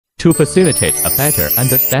To facilitate a better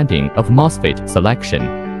understanding of MOSFET selection,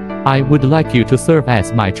 I would like you to serve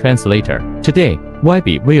as my translator. Today,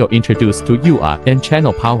 VB will introduce to you a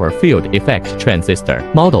N-channel power field effect transistor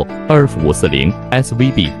model IRF540S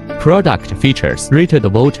VB. Product features: rated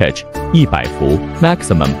voltage 100伏,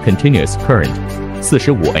 maximum continuous current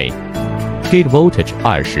 45A, gate voltage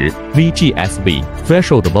 20 VGSV,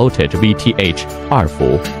 threshold voltage VTH 2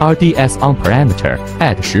伏, RDS on parameter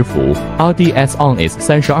at 10伏, RDS on is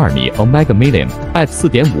 32 米 ohmega million at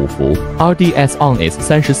 4.5伏, RDS on is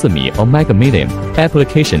 34 米 ohmega million.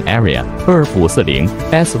 Application area: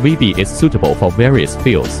 IRF540S VB is suitable for various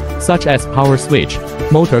fields such as power switch,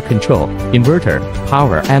 motor control, inverter,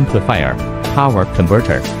 power amplifier, power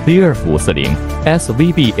converter. The IRF540S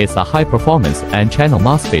VB is a high-performance N-channel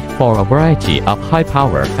MOSFET for a variety of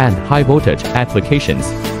high-power and high-voltage applications.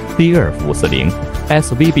 The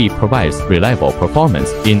IRF540S VB provides reliable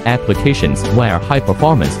performance in applications where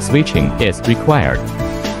high-performance switching is required.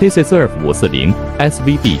 This is IRF540S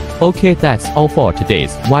VB. Okay, that's all for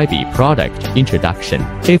today's VB product introduction.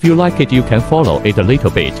 If you like it, you can follow it a little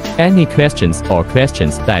bit. Any questions or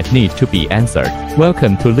questions that need to be answered,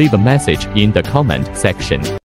 welcome to leave a message in the comment section.